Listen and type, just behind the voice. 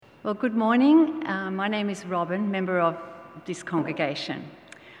Well, good morning. My name is Robin, member of this congregation.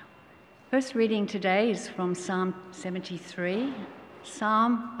 First reading today is from Psalm 73,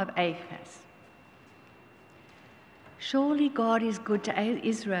 Psalm of Asaph. Surely God is good to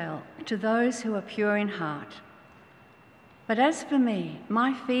Israel, to those who are pure in heart. But as for me,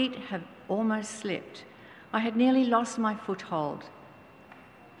 my feet have almost slipped. I had nearly lost my foothold.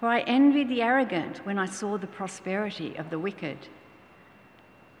 For I envied the arrogant when I saw the prosperity of the wicked.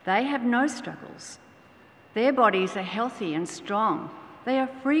 They have no struggles. Their bodies are healthy and strong. They are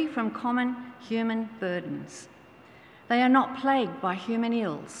free from common human burdens. They are not plagued by human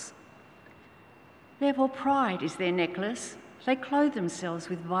ills. Therefore, pride is their necklace. They clothe themselves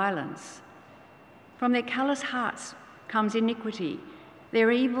with violence. From their callous hearts comes iniquity. Their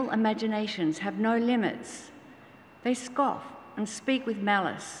evil imaginations have no limits. They scoff and speak with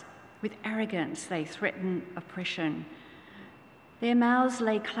malice. With arrogance, they threaten oppression. Their mouths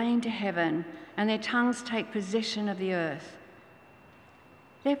lay claim to heaven, and their tongues take possession of the earth.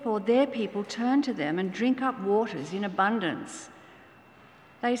 Therefore, their people turn to them and drink up waters in abundance.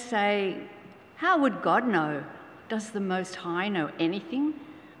 They say, "How would God know? Does the Most High know anything?"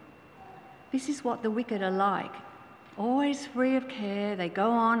 This is what the wicked are like. Always free of care, they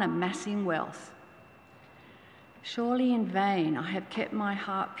go on amassing wealth. Surely in vain I have kept my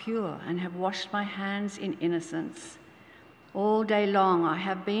heart pure and have washed my hands in innocence. All day long I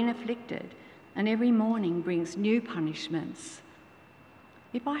have been afflicted, and every morning brings new punishments.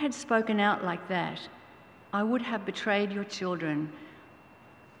 If I had spoken out like that, I would have betrayed your children.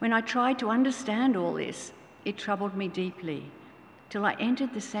 When I tried to understand all this, it troubled me deeply, till I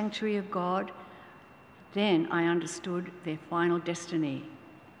entered the sanctuary of God. Then I understood their final destiny.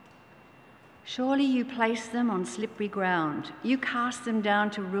 Surely you place them on slippery ground. You cast them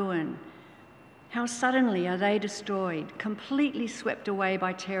down to ruin. How suddenly are they destroyed, completely swept away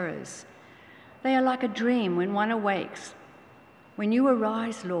by terrors. They are like a dream when one awakes. When you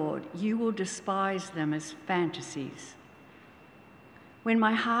arise, Lord, you will despise them as fantasies. When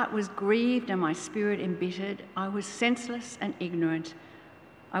my heart was grieved and my spirit embittered, I was senseless and ignorant.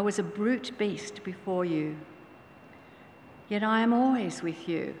 I was a brute beast before you. Yet I am always with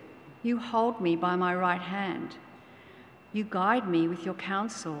you. You hold me by my right hand. You guide me with your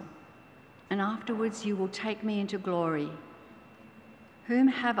counsel, and afterwards you will take me into glory. Whom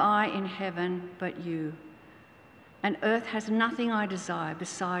have I in heaven but you? And earth has nothing I desire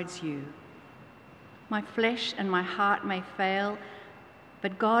besides you. My flesh and my heart may fail,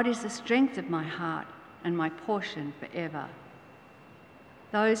 but God is the strength of my heart and my portion forever.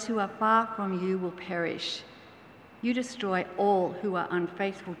 Those who are far from you will perish. You destroy all who are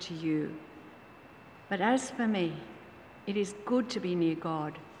unfaithful to you. But as for me, it is good to be near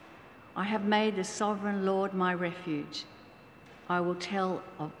God. I have made the sovereign Lord my refuge. I will tell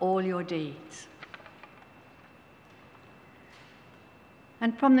of all your deeds.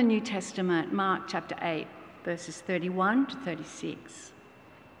 And from the New Testament, Mark chapter 8, verses 31 to 36.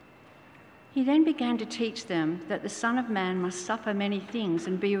 He then began to teach them that the Son of Man must suffer many things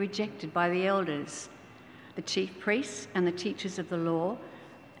and be rejected by the elders, the chief priests and the teachers of the law,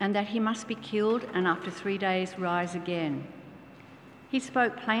 and that he must be killed and after 3 days rise again. He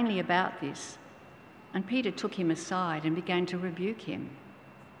spoke plainly about this, and Peter took him aside and began to rebuke him.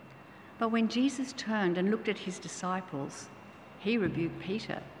 But when Jesus turned and looked at his disciples, he rebuked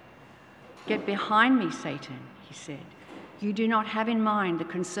Peter. "Get behind me, Satan," he said. "You do not have in mind the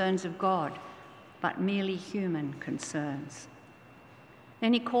concerns of God, but merely human concerns."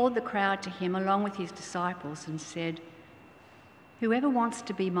 Then he called the crowd to him along with his disciples and said, "Whoever wants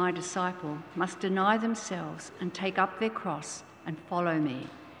to be my disciple must deny themselves and take up their cross and follow me.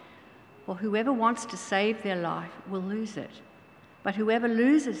 For whoever wants to save their life will lose it, but whoever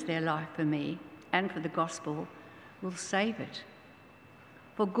loses their life for me and for the gospel will save it.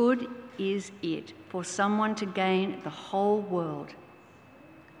 For good is it for someone to gain the whole world.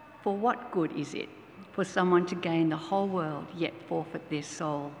 For what good is it for someone to gain the whole world yet forfeit their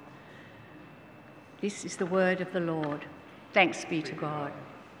soul?" This is the word of the Lord. Thanks be to God.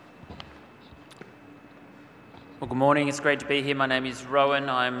 Well, good morning. It's great to be here. My name is Rowan.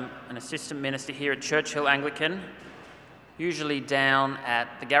 I'm an assistant minister here at Churchill Anglican, usually down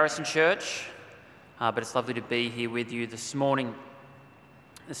at the Garrison Church, but it's lovely to be here with you this morning.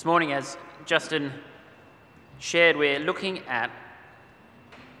 This morning, as Justin shared, we're looking at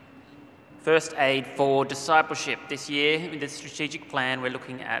first aid for discipleship. This year, with the strategic plan, we're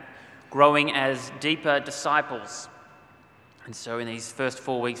looking at growing as deeper disciples. And so in these first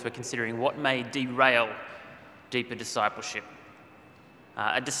 4 weeks, we're considering what may derail deeper discipleship.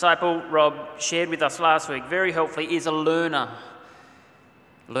 A disciple, Rob shared with us last week, very helpfully, is a learner.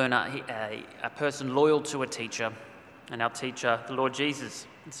 learner, a person loyal to a teacher, and our teacher, the Lord Jesus.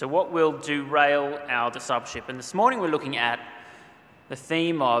 And so what will derail our discipleship? And this morning we're looking at the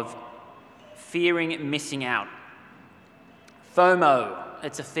theme of fearing missing out. FOMO,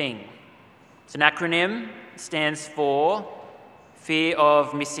 it's a thing. It's an acronym. It stands for fear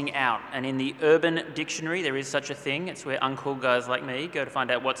of missing out. And in the Urban Dictionary, there is such a thing. It's where uncool guys like me go to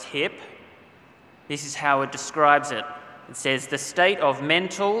find out what's hip. This is how it describes it. It says, the state of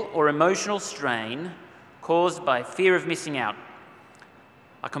mental or emotional strain caused by fear of missing out.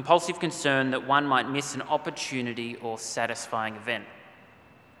 A compulsive concern that one might miss an opportunity or satisfying event.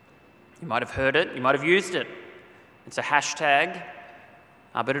 You might have heard it, you might have used it. It's a hashtag,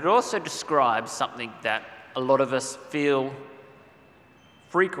 but it also describes something that a lot of us feel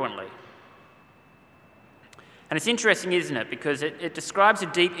frequently. And it's interesting, isn't it? Because it describes a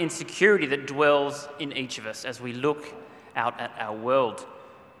deep insecurity that dwells in each of us as we look out at our world.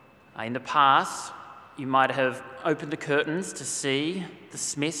 In the past, you might have opened the curtains to see the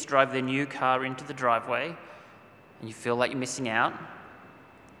Smiths drive their new car into the driveway, and you feel like you're missing out.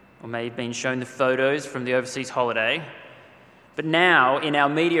 Or maybe you've been shown the photos from the overseas holiday. But now, in our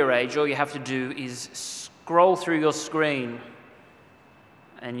media age, all you have to do is scroll through your screen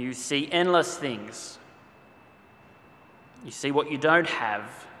and you see endless things. You see what you don't have,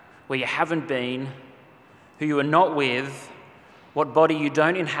 where you haven't been, who you are not with, what body you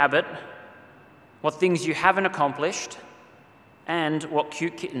don't inhabit, what things you haven't accomplished, and what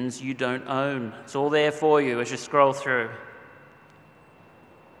cute kittens you don't own. It's all there for you as you scroll through.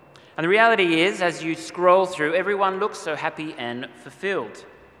 And the reality is, as you scroll through, everyone looks so happy and fulfilled.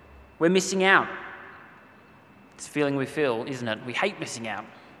 We're missing out. It's a feeling we feel, isn't it? We hate missing out.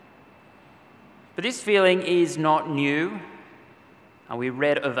 But this feeling is not new. And we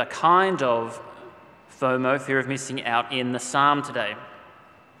read of a kind of FOMO, fear of missing out, in the psalm today.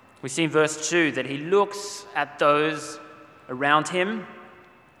 We see in verse 2 that he looks at those around him.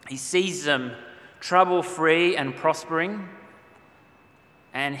 He sees them trouble-free and prospering,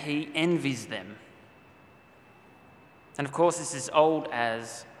 and he envies them. And of course, this is old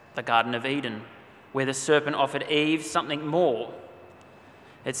as the Garden of Eden, where the serpent offered Eve something more.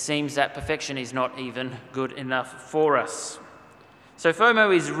 It seems that perfection is not even good enough for us. So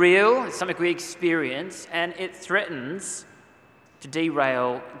FOMO is real, it's something we experience, and it threatens to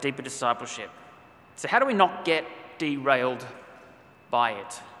derail deeper discipleship. So how do we not get derailed by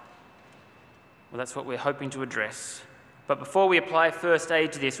it? Well, that's what we're hoping to address. But before we apply first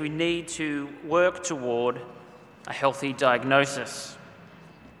aid to this, we need to work toward a healthy diagnosis.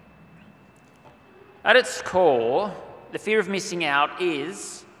 At its core, the fear of missing out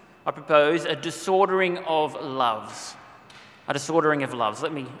is, I propose, a disordering of loves. A disordering of loves.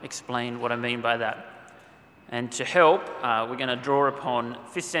 Let me explain what I mean by that. And to help, we're going to draw upon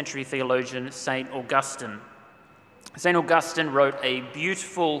 5th century theologian St. Augustine. St. Augustine wrote a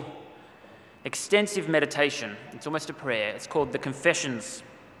beautiful, extensive meditation. It's almost a prayer. It's called the Confessions.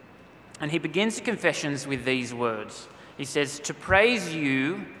 And he begins the Confessions with these words. He says, "To praise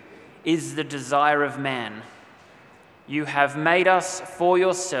you is the desire of man. You have made us for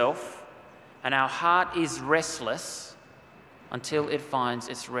yourself, and our heart is restless until it finds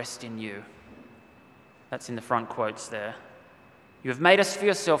its rest in you." That's in the front quotes there. You have made us for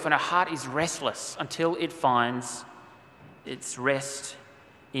yourself, and our heart is restless until it finds its rest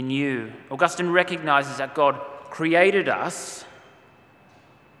in you. Augustine recognizes that God created us,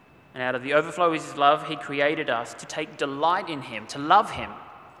 and out of the overflow of his love, he created us to take delight in him, to love him,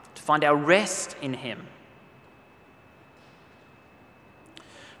 to find our rest in him.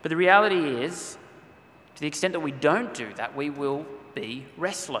 But the reality is, to the extent that we don't do that, we will be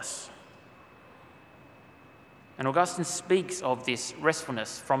restless. And Augustine speaks of this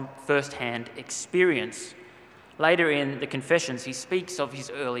restfulness from first-hand experience. Later in the Confessions, he speaks of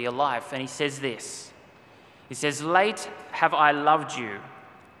his earlier life, and he says this. He says, "Late have I loved you,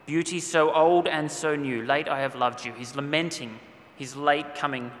 beauty so old and so new. Late I have loved you." He's lamenting his late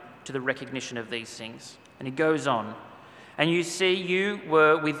coming to the recognition of these things. And he goes on. "And you see, you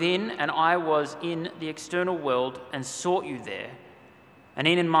were within, and I was in the external world and sought you there. And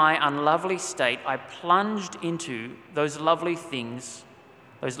in my unlovely state, I plunged into those lovely things,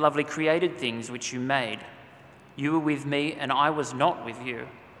 those lovely created things which you made. You were with me, and I was not with you.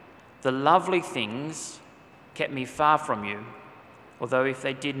 The lovely things kept me far from you, although if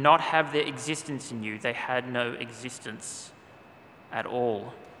they did not have their existence in you, they had no existence at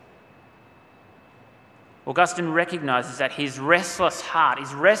all." Augustine recognizes that his restless heart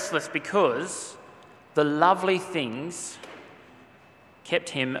is restless because the lovely things kept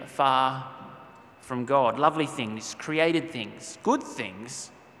him far from God. Lovely things, created things, good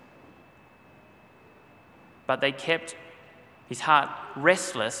things but they kept his heart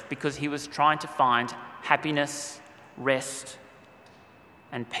restless because he was trying to find happiness, rest,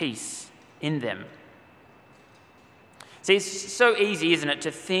 and peace in them. See, it's so easy, isn't it,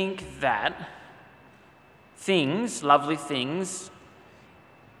 to think that things, lovely things,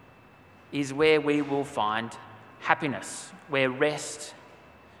 is where we will find happiness, where rest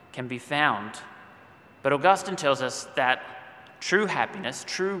can be found. But Augustine tells us that true happiness,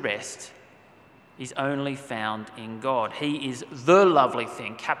 true rest, is only found in God. He is the lovely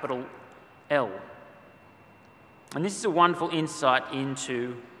thing, capital L. And this is a wonderful insight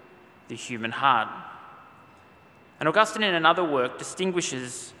into the human heart. And Augustine, in another work,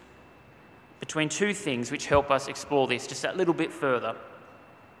 distinguishes between two things which help us explore this just a little bit further.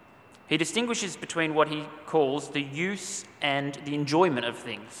 He distinguishes between what he calls the use and the enjoyment of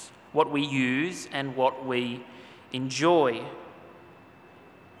things, what we use and what we enjoy.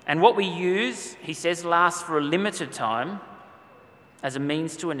 And what we use, he says, lasts for a limited time as a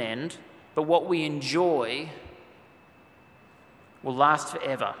means to an end, but what we enjoy will last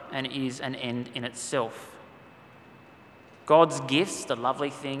forever and is an end in itself. God's gifts, the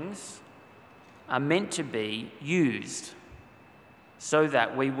lovely things, are meant to be used so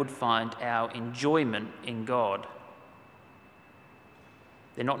that we would find our enjoyment in God.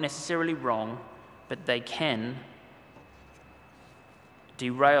 They're not necessarily wrong, but they can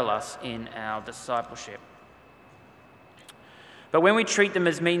derail us in our discipleship. But when we treat them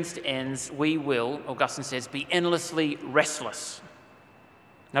as means to ends, we will, Augustine says, be endlessly restless.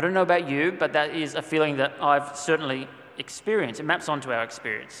 I don't know about you, but that is a feeling that I've certainly experienced. It maps onto our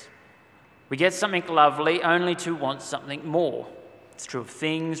experience. We get something lovely only to want something more. It's true of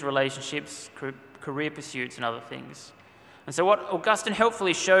things, relationships, career pursuits, and other things. And so what Augustine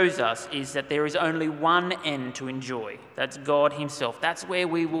helpfully shows us is that there is only one end to enjoy. That's God himself. That's where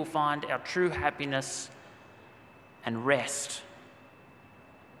we will find our true happiness and rest.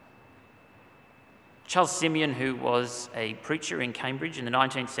 Charles Simeon, who was a preacher in Cambridge in the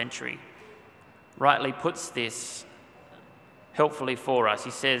 19th century, rightly puts this helpfully for us.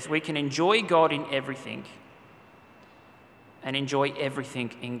 He says, we can enjoy God in everything and enjoy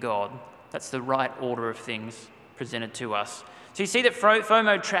everything in God. That's the right order of things presented to us. So you see that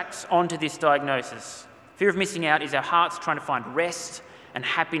FOMO tracks onto this diagnosis. Fear of missing out is our hearts trying to find rest and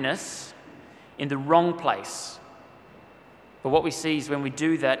happiness in the wrong place. But what we see is when we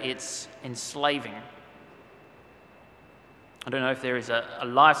do that, it's enslaving. I don't know if there is a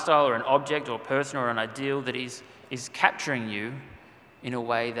lifestyle or an object or a person or an ideal that is capturing you in a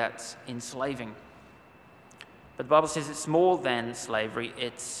way that's enslaving. But the Bible says it's more than slavery,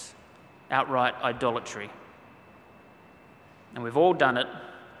 it's outright idolatry. And we've all done it,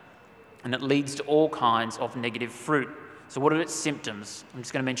 and it leads to all kinds of negative fruit. So what are its symptoms? I'm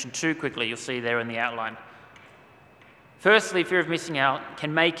just going to mention two quickly, you'll see there in the outline. Firstly, fear of missing out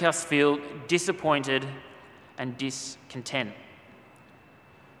can make us feel disappointed and discontent.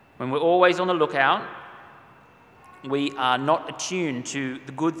 When we're always on the lookout, we are not attuned to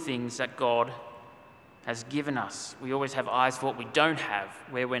the good things that God has given us. We always have eyes for what we don't have,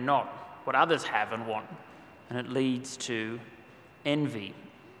 where we're not, what others have and want. And it leads to envy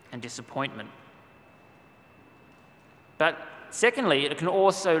and disappointment. But secondly, it can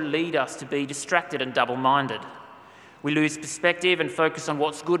also lead us to be distracted and double-minded. We lose perspective and focus on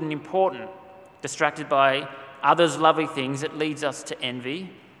what's good and important. Distracted by others' lovely things, it leads us to envy.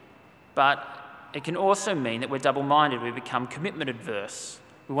 But it can also mean that we're double-minded. We become commitment adverse.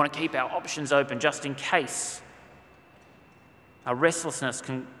 We want to keep our options open just in case. Our restlessness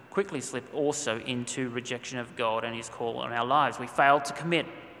can quickly slip also into rejection of God and his call on our lives. We fail to commit.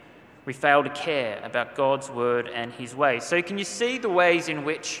 We fail to care about God's word and his ways. So can you see the ways in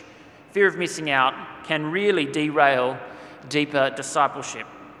which fear of missing out can really derail deeper discipleship?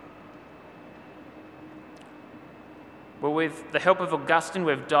 Well, with the help of Augustine,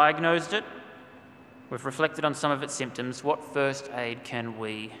 we've diagnosed it. We've reflected on some of its symptoms. What first aid can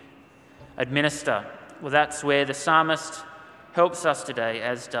we administer? Well, that's where the psalmist helps us today,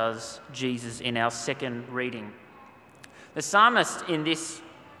 as does Jesus in our second reading. The psalmist in this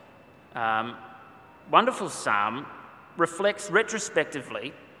wonderful psalm reflects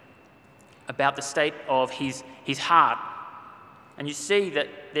retrospectively about the state of his heart. And you see that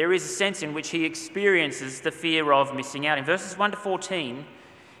there is a sense in which he experiences the fear of missing out. In verses 1 to 14,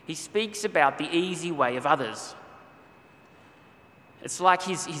 he speaks about the easy way of others. It's like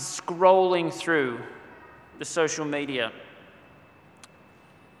he's scrolling through the social media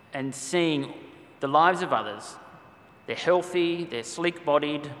and seeing the lives of others. They're healthy, they're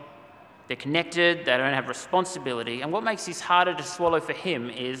sleek-bodied, They're connected, they don't have responsibility, and what makes this harder to swallow for him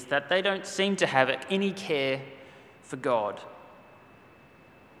is that they don't seem to have any care for God.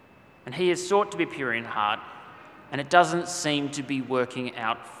 And he has sought to be pure in heart, and it doesn't seem to be working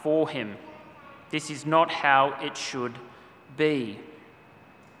out for him. This is not how it should be.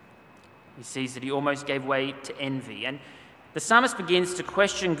 He sees that he almost gave way to envy. And the psalmist begins to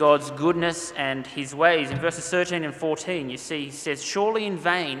question God's goodness and his ways. In verses 13 and 14, you see, he says, "Surely in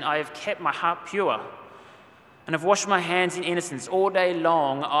vain I have kept my heart pure, and have washed my hands in innocence. All day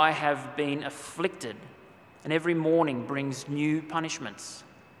long I have been afflicted, and every morning brings new punishments."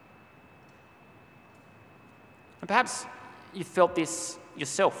 And perhaps you felt this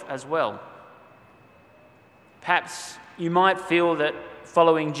yourself as well. Perhaps you might feel that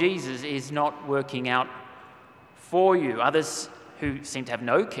following Jesus is not working out for you. Others who seem to have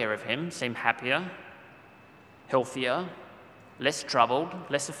no care of him seem happier, healthier, less troubled,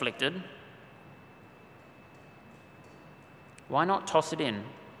 less afflicted. Why not toss it in?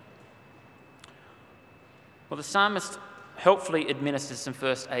 Well, the psalmist helpfully administers some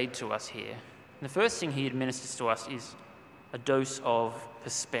first aid to us here. And the first thing he administers to us is a dose of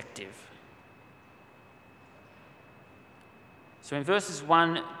perspective. So in verses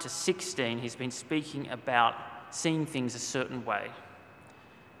 1 to 16, he's been speaking about seeing things a certain way.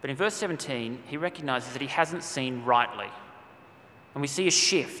 But in verse 17, he recognises that he hasn't seen rightly. And we see a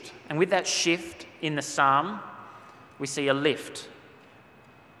shift. And with that shift in the psalm, we see a lift.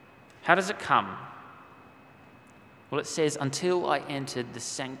 How does it come? Well, it says, "Until I entered the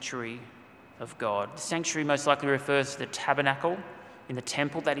sanctuary of God." The sanctuary most likely refers to the tabernacle in the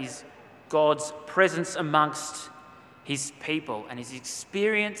temple, that is God's presence amongst his people. And his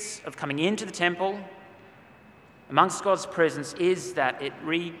experience of coming into the temple amongst God's presence is that it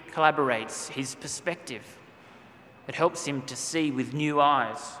recollaborates his perspective. It helps him to see with new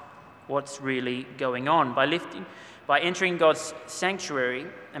eyes what's really going on. By entering God's sanctuary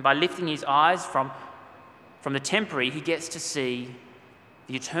and by lifting his eyes from the temporary, he gets to see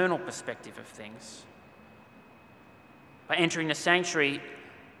the eternal perspective of things. By entering the sanctuary,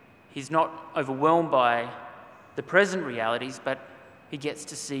 he's not overwhelmed by the present realities, but he gets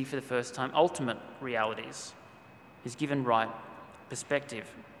to see for the first time ultimate realities. He's given right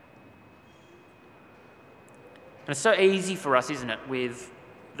perspective. And it's so easy for us, isn't it, with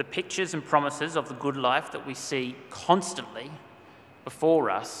the pictures and promises of the good life that we see constantly before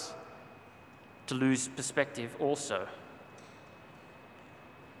us, to lose perspective also.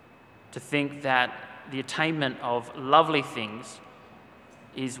 To think that the attainment of lovely things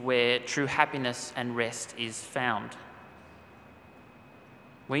is where true happiness and rest is found.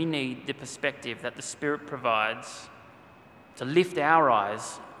 We need the perspective that the Spirit provides to lift our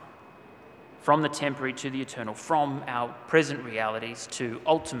eyes from the temporary to the eternal, from our present realities to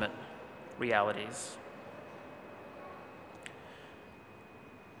ultimate realities.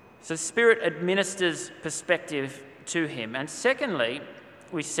 So the Spirit administers perspective to him. And secondly,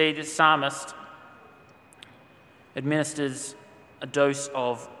 we see the psalmist administers a dose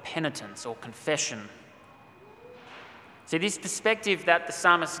of penitence or confession. See, this perspective that the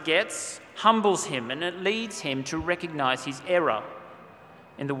psalmist gets humbles him, and it leads him to recognise his error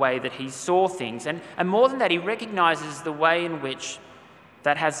in the way that he saw things. And more than that, he recognises the way in which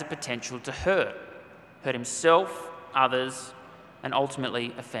that has the potential to hurt himself, others, and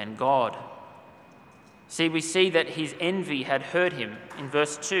ultimately offend God. See, we see that his envy had hurt him. In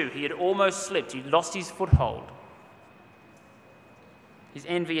verse 2, he had almost slipped. He lost his foothold. His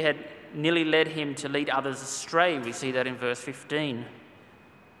envy had nearly led him to lead others astray. We see that in verse 15.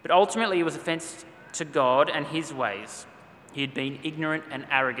 But ultimately, it was offence to God and his ways. He had been ignorant and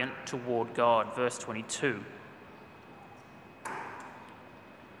arrogant toward God. Verse 22.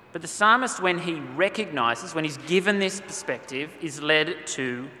 But the psalmist, when he recognises, when he's given this perspective, is led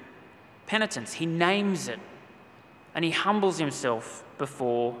to penitence. He names it, and he humbles himself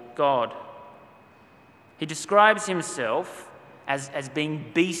before God. He describes himself as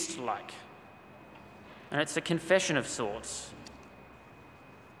being beast-like, and it's a confession of sorts.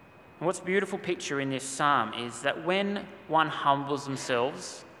 And what's a beautiful picture in this psalm is that when one humbles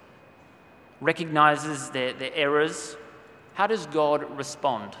themselves, recognises their errors, how does God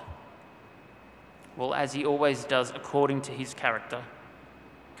respond? Well, as he always does, according to his character,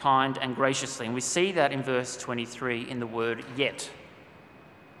 kind and graciously. And we see that in verse 23 in the word yet.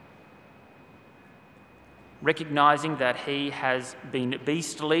 Recognising that he has been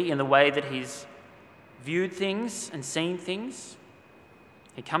beastly in the way that he's viewed things and seen things,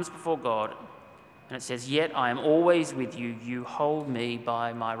 he comes before God, and it says, "Yet I am always with you, you hold me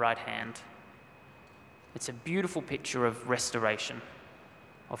by my right hand." It's a beautiful picture of restoration,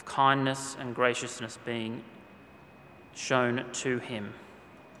 of kindness and graciousness being shown to him.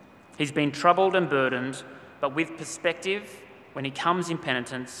 He's been troubled and burdened, but with perspective, when he comes in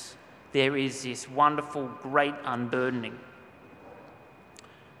penitence, there is this wonderful, great unburdening.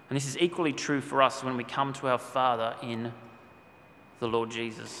 And this is equally true for us when we come to our Father in the Lord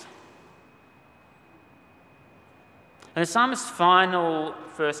Jesus. And the psalmist's final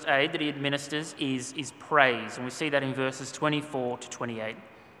first aid that he administers is praise, and we see that in verses 24 to 28.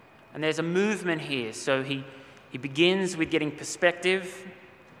 And there's a movement here. So he begins with getting perspective,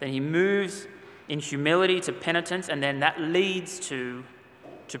 then he moves in humility to penitence, and then that leads to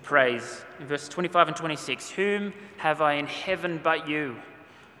praise. In verses 25 and 26, whom have I in heaven but you?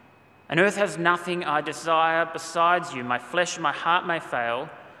 And earth has nothing I desire besides you. My flesh and my heart may fail,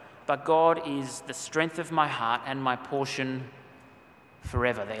 but God is the strength of my heart and my portion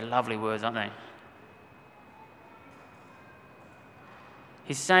forever. They're lovely words, aren't they?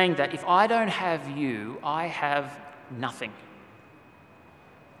 He's saying that if I don't have you, I have nothing.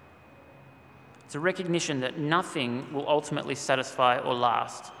 It's a recognition that nothing will ultimately satisfy or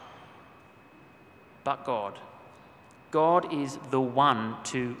last but God. God is the one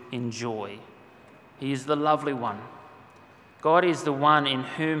to enjoy. He is the lovely one. God is the one in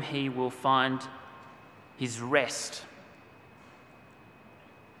whom he will find his rest.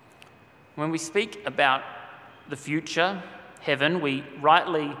 When we speak about the future, heaven, we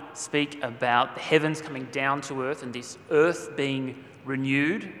rightly speak about the heavens coming down to earth and this earth being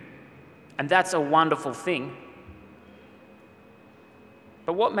renewed, and that's a wonderful thing.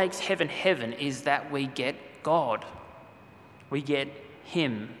 But what makes heaven heaven is that we get God. We get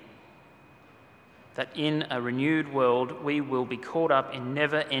him. That in a renewed world, we will be caught up in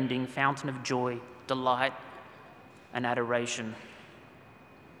never-ending fountain of joy, delight, and adoration.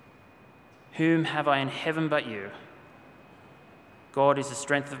 Whom have I in heaven but you? God is the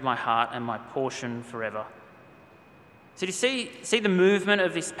strength of my heart and my portion forever. So do you see the movement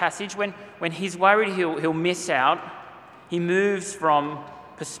of this passage? When he's worried he'll miss out, he moves from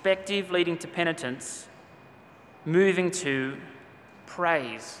perspective leading to penitence, moving to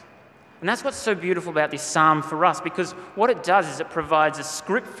praise. And that's what's so beautiful about this psalm for us, because what it does is it provides a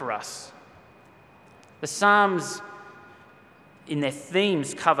script for us. The psalms, in their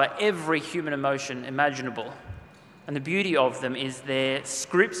themes, cover every human emotion imaginable. And the beauty of them is they're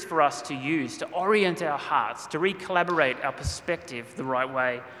scripts for us to use, to orient our hearts, to recalibrate our perspective the right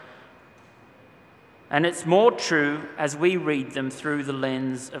way. And it's more true as we read them through the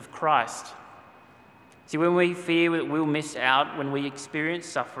lens of Christ. See, when we fear that we'll miss out, when we experience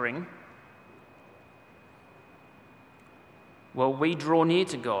suffering, well, we draw near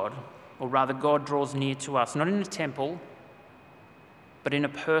to God, or rather God draws near to us, not in a temple, but in a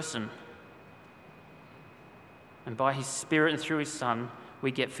person. And by his Spirit and through his Son,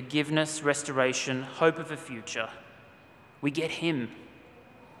 we get forgiveness, restoration, hope of a future. We get him.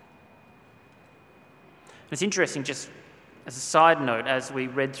 It's interesting, just as a side note, as we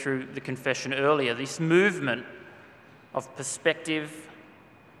read through the confession earlier, this movement of perspective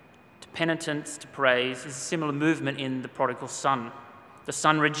to penitence to praise is a similar movement in the prodigal son. The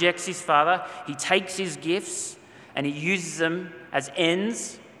son rejects his father, he takes his gifts and he uses them as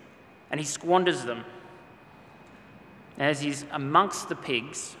ends and he squanders them. And as he's amongst the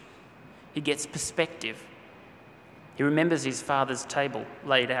pigs, he gets perspective. He remembers his father's table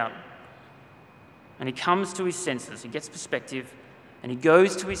laid out. And he comes to his senses, he gets perspective, and he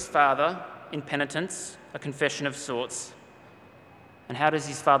goes to his father in penitence, a confession of sorts. And how does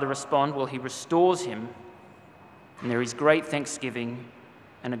his father respond? Well, he restores him, and there is great thanksgiving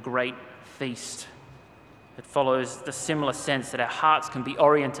and a great feast. It follows the similar sense that our hearts can be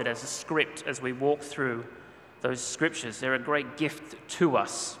oriented as a script as we walk through those scriptures. They're a great gift to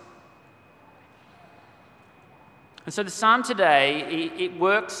us. And so the psalm today, it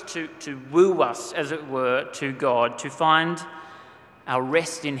works to woo us, as it were, to God, to find our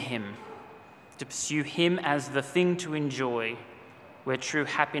rest in him, to pursue him as the thing to enjoy, where true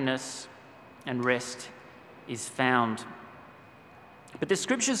happiness and rest is found. But the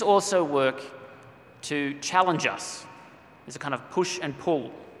scriptures also work to challenge us. There's a kind of push and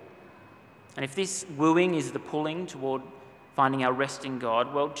pull. And if this wooing is the pulling toward finding our rest in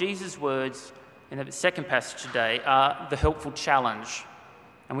God, well, Jesus' words in the second passage today are the helpful challenge.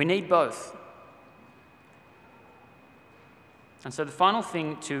 And we need both. And so the final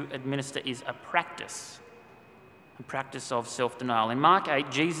thing to administer is a practice of self-denial. In Mark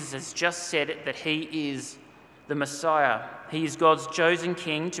 8, Jesus has just said that he is the Messiah. He is God's chosen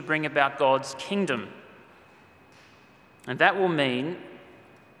king to bring about God's kingdom. And that will mean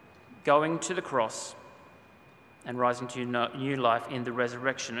going to the cross, and rising to new life in the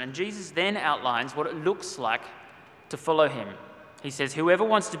resurrection. And Jesus then outlines what it looks like to follow him. He says, "Whoever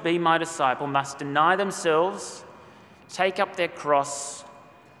wants to be my disciple must deny themselves, take up their cross,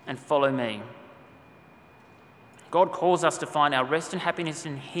 and follow me." God calls us to find our rest and happiness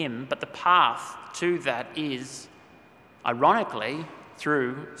in him, but the path to that is, ironically,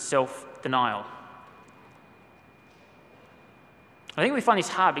 through self-denial. I think we find this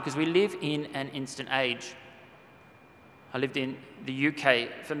hard because we live in an instant age. I lived in the UK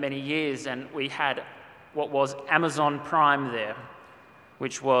for many years, and we had what was Amazon Prime there,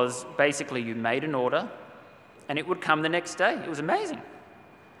 which was basically you made an order and it would come the next day. It was amazing.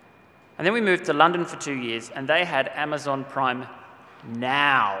 And then we moved to London for 2 years, and they had Amazon Prime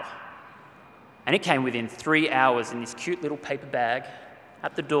Now. And it came within 3 hours in this cute little paper bag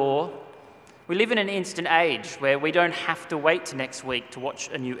at the door. We live in an instant age where we don't have to wait to next week to watch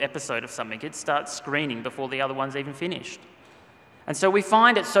a new episode of something. It starts screening before the other one's even finished. And so we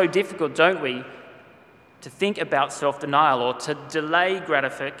find it so difficult, don't we, to think about self-denial or to delay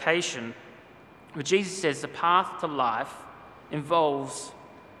gratification. But Jesus says the path to life involves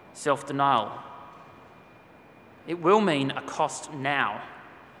self-denial. It will mean a cost now.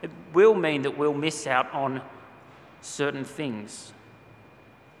 It will mean that we'll miss out on certain things.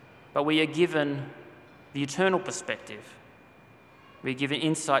 But we are given the eternal perspective. We are given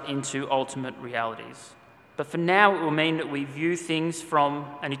insight into ultimate realities. But for now, it will mean that we view things from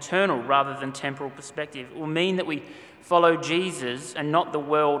an eternal rather than temporal perspective. It will mean that we follow Jesus and not the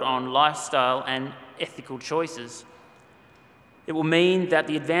world on lifestyle and ethical choices. It will mean that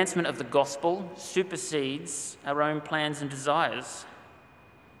the advancement of the gospel supersedes our own plans and desires.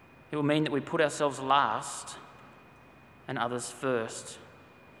 It will mean that we put ourselves last and others first.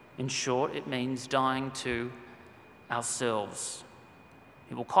 In short, it means dying to ourselves.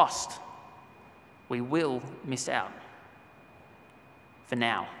 It will cost. We will miss out. For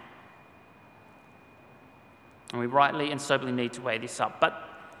now. And we rightly and soberly need to weigh this up. But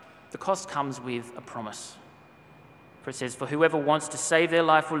the cost comes with a promise. For it says, "For whoever wants to save their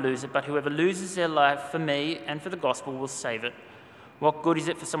life will lose it, but whoever loses their life for me and for the gospel will save it. What good is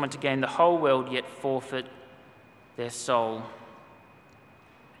it for someone to gain the whole world yet forfeit their soul?"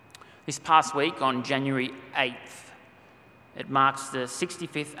 This past week, on January 8th, it marks the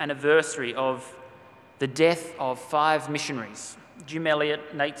 65th anniversary of the death of 5 missionaries: Jim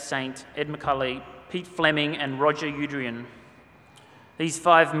Elliot, Nate Saint, Ed McCulley, Pete Fleming, and Roger Udrian. These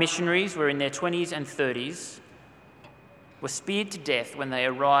 5 missionaries were in their 20s and 30s, were speared to death when they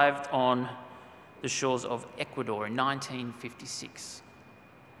arrived on the shores of Ecuador in 1956.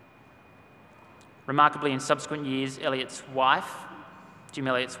 Remarkably, in subsequent years, Jim Elliot's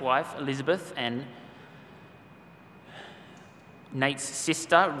wife, Elizabeth, and Nate's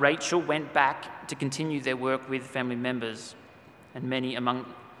sister, Rachel, went back to continue their work with family members, and many among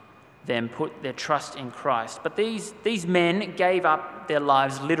them put their trust in Christ. But these men gave up their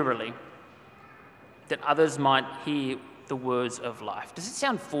lives literally, that others might hear the words of life. Does it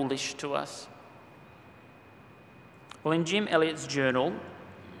sound foolish to us? Well, in Jim Elliot's journal,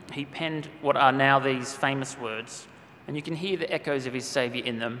 he penned what are now these famous words, and you can hear the echoes of his Saviour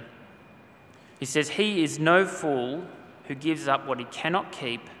in them. He says, "He is no fool who gives up what he cannot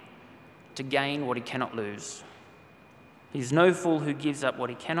keep to gain what he cannot lose. He is no fool who gives up what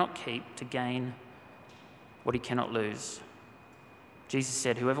he cannot keep to gain what he cannot lose." Jesus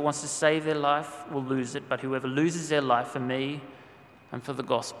said, "Whoever wants to save their life will lose it, but whoever loses their life for me and for the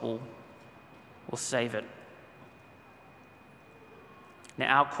gospel will save it."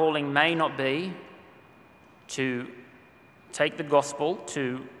 Now, our calling may not be to take the gospel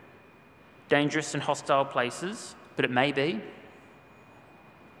to dangerous and hostile places, but it may be.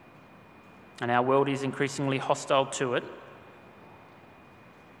 And our world is increasingly hostile to it.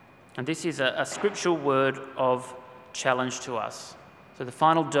 And this is a scriptural word of challenge to us. So the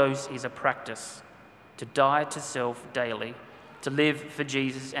final dose is a practice to die to self daily, to live for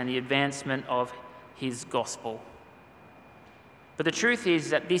Jesus and the advancement of his gospel. But the truth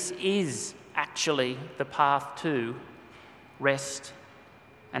is that this is actually the path to rest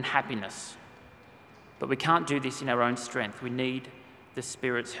and happiness. But we can't do this in our own strength. We need the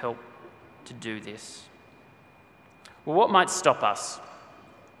Spirit's help to do this. Well, what might stop us?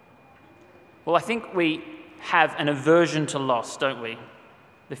 Well, I think we have an aversion to loss, don't we?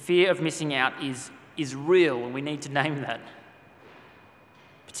 The fear of missing out is real, and we need to name that.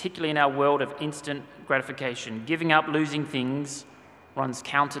 Particularly in our world of instant gratification. Giving up, losing things runs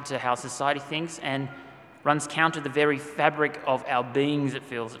counter to how society thinks and runs counter to the very fabric of our beings, it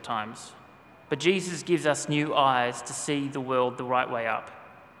feels at times. But Jesus gives us new eyes to see the world the right way up,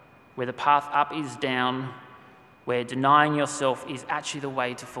 where the path up is down where denying yourself is actually the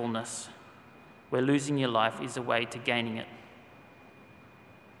way to fullness, where losing your life is the way to gaining it.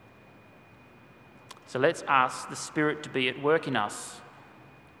 So let's ask the Spirit to be at work in us,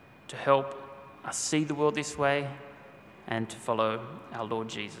 to help us see the world this way and to follow our Lord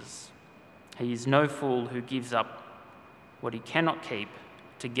Jesus. He is no fool who gives up what he cannot keep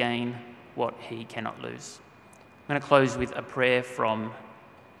to gain what he cannot lose. I'm going to close with a prayer from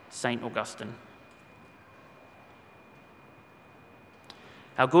St. Augustine.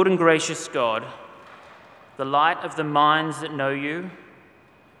 Our good and gracious God, the light of the minds that know you,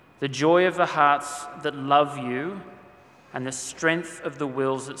 the joy of the hearts that love you, and the strength of the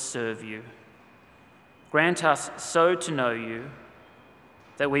wills that serve you, grant us so to know you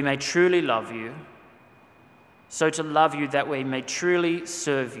that we may truly love you, so to love you that we may truly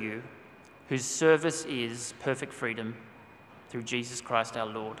serve you, whose service is perfect freedom, through Jesus Christ our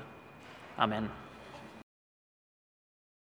Lord. Amen.